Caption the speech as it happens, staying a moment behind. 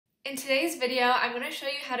In today's video, I'm going to show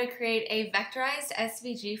you how to create a vectorized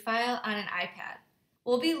SVG file on an iPad.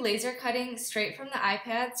 We'll be laser cutting straight from the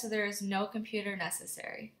iPad, so there is no computer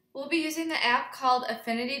necessary. We'll be using the app called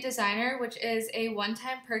Affinity Designer, which is a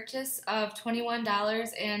one-time purchase of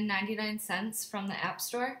 $21.99 from the App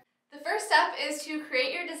Store. The first step is to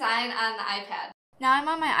create your design on the iPad. Now I'm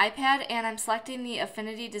on my iPad and I'm selecting the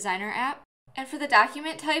Affinity Designer app. And for the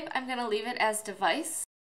document type, I'm going to leave it as device.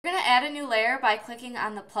 We're going to add a new layer by clicking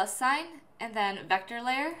on the plus sign and then vector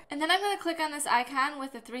layer. And then I'm going to click on this icon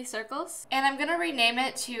with the 3 circles and I'm going to rename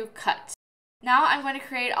it to cut. Now I'm going to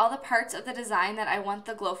create all the parts of the design that I want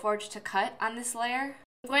the Glowforge to cut on this layer.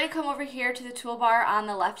 I'm going to come over here to the toolbar on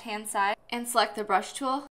the left hand side and select the brush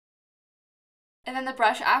tool. And then the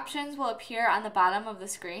brush options will appear on the bottom of the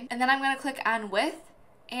screen. And then I'm going to click on width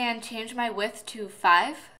and change my width to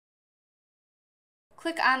 5.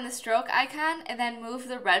 Click on the stroke icon and then move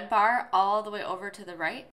the red bar all the way over to the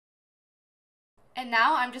right. And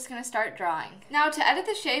now I'm just going to start drawing. Now to edit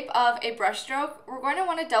the shape of a brush stroke, we're going to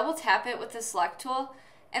want to double tap it with the select tool.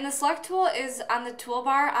 And the select tool is on the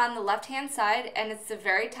toolbar on the left hand side and it's the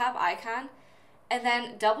very top icon. And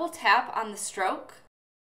then double tap on the stroke.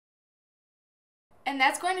 And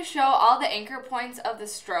that's going to show all the anchor points of the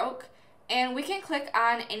stroke. And we can click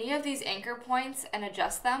on any of these anchor points and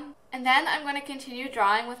adjust them. And then I'm going to continue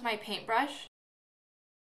drawing with my paintbrush.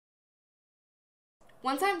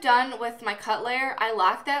 Once I'm done with my cut layer, I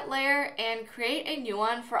lock that layer and create a new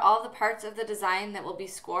one for all the parts of the design that will be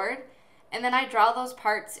scored. And then I draw those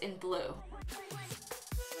parts in blue.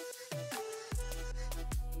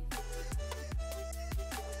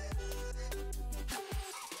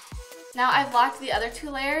 Now I've locked the other 2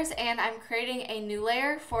 layers and I'm creating a new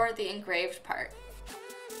layer for the engraved part.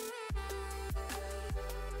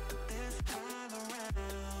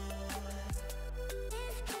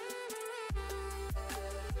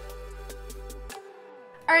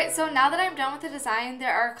 Alright, so now that I'm done with the design,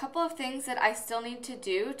 there are a couple of things that I still need to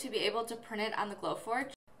do to be able to print it on the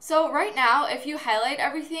Glowforge. So right now, if you highlight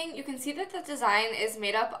everything, you can see that the design is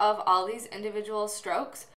made up of all these individual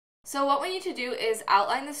strokes. So what we need to do is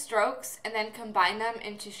outline the strokes and then combine them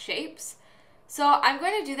into shapes. So I'm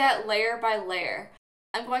going to do that layer by layer.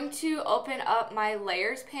 I'm going to open up my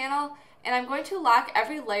layers panel and I'm going to lock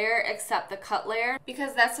every layer except the cut layer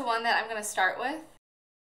because that's the one that I'm going to start with.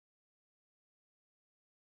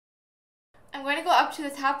 I'm going to go up to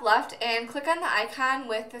the top left and click on the icon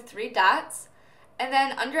with the 3 dots and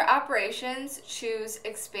then under operations choose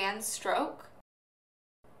expand stroke.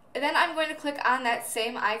 And then I'm going to click on that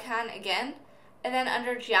same icon again, and then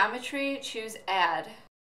under geometry, choose add.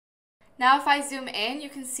 Now if I zoom in, you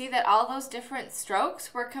can see that all those different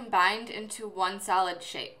strokes were combined into one solid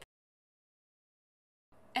shape.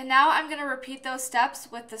 And now I'm going to repeat those steps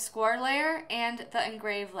with the score layer and the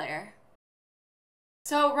engrave layer.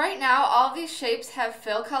 So right now, all of these shapes have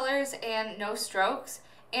fill colors and no strokes,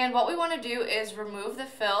 and what we want to do is remove the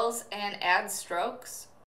fills and add strokes.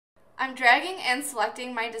 I'm dragging and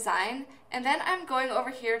selecting my design and then I'm going over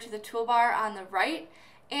here to the toolbar on the right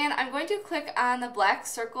and I'm going to click on the black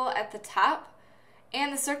circle at the top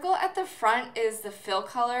and the circle at the front is the fill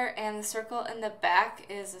color and the circle in the back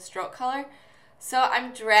is the stroke color. So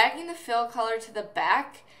I'm dragging the fill color to the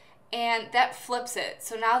back and that flips it.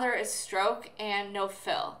 So now there is stroke and no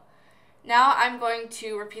fill. Now I'm going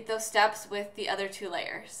to repeat those steps with the other 2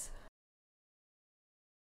 layers.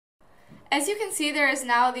 As you can see, there is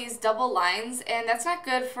now these double lines, and that's not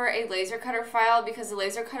good for a laser cutter file because the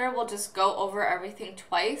laser cutter will just go over everything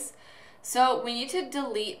twice. So we need to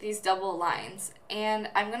delete these double lines, and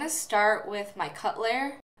I'm going to start with my cut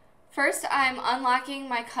layer. First, I'm unlocking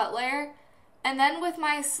my cut layer, and then with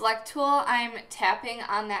my select tool, I'm tapping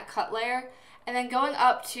on that cut layer, and then going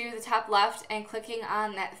up to the top left and clicking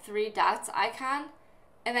on that 3 dots icon.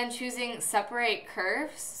 And then choosing separate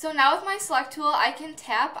curves. So now with my select tool, I can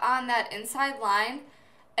tap on that inside line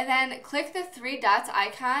and then click the 3 dots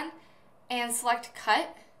icon and select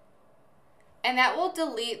cut. And that will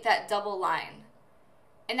delete that double line.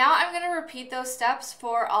 And now I'm going to repeat those steps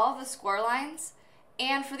for all of the score lines.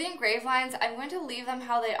 And for the engrave lines, I'm going to leave them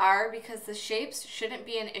how they are because the shapes shouldn't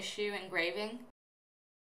be an issue engraving.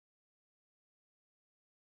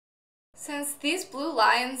 Since these blue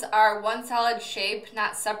lines are one solid shape,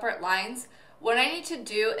 not separate lines, what I need to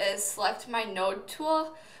do is select my node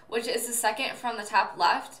tool, which is the second from the top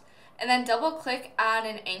left, and then double click on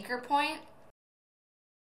an anchor point.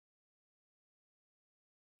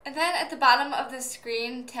 And then at the bottom of the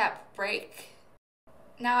screen, tap break.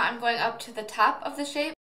 Now I'm going up to the top of the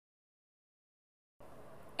shape.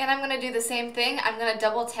 And I'm going to do the same thing. I'm going to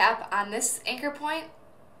double tap on this anchor point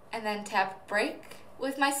and then tap break.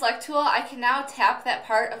 With my select tool, I can now tap that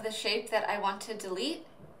part of the shape that I want to delete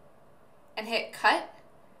and hit cut,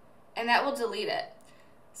 and that will delete it.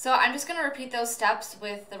 So I'm just going to repeat those steps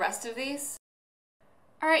with the rest of these.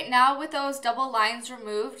 Alright, now with those double lines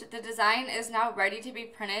removed, the design is now ready to be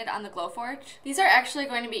printed on the Glowforge. These are actually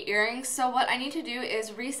going to be earrings, so what I need to do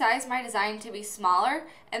is resize my design to be smaller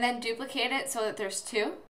and then duplicate it so that there's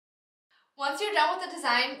two. Once you're done with the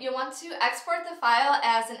design, you'll want to export the file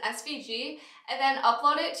as an SVG and then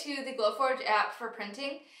upload it to the Glowforge app for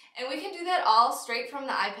printing, and we can do that all straight from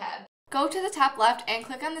the iPad. Go to the top left and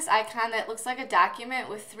click on this icon that looks like a document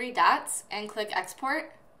with 3 dots and click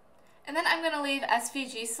export. And then I'm going to leave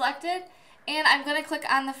SVG selected, and I'm going to click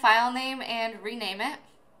on the file name and rename it.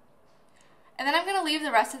 And then I'm going to leave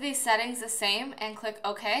the rest of these settings the same and click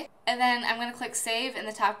OK. And then I'm going to click Save in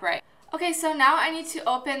the top right. Okay, so now I need to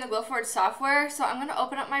open the Glowforge software, so I'm going to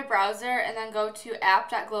open up my browser and then go to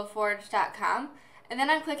app.glowforge.com. And then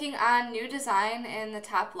I'm clicking on New Design in the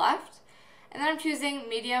top left. And then I'm choosing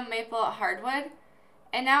Medium Maple Hardwood.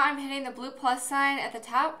 And now I'm hitting the blue plus sign at the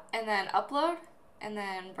top and then Upload and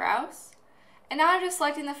then Browse. And now I'm just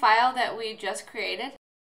selecting the file that we just created.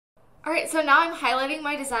 Alright, so now I'm highlighting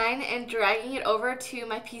my design and dragging it over to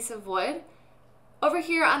my piece of wood. Over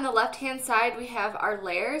here on the left hand side we have our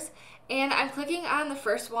layers, and I'm clicking on the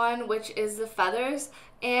first one, which is the feathers,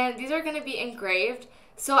 and these are going to be engraved.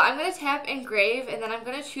 So I'm going to tap engrave, and then I'm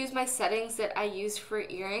going to choose my settings that I use for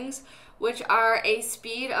earrings, which are a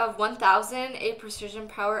speed of 1000, a precision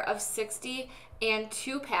power of 60, and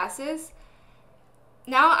 2 passes.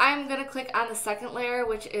 Now I'm going to click on the second layer,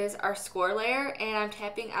 which is our score layer, and I'm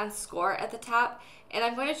tapping on score at the top, and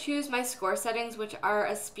I'm going to choose my score settings, which are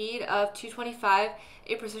a speed of 225,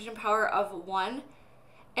 a precision power of 1.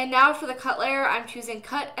 And now for the cut layer, I'm choosing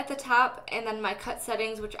cut at the top, and then my cut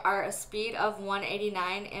settings, which are a speed of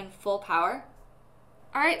 189 and full power.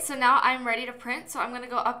 Alright, so now I'm ready to print, so I'm going to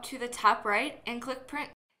go up to the top right and click print.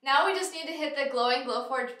 Now we just need to hit the glowing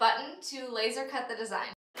Glowforge button to laser cut the design.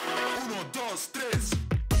 1, 2,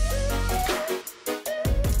 3.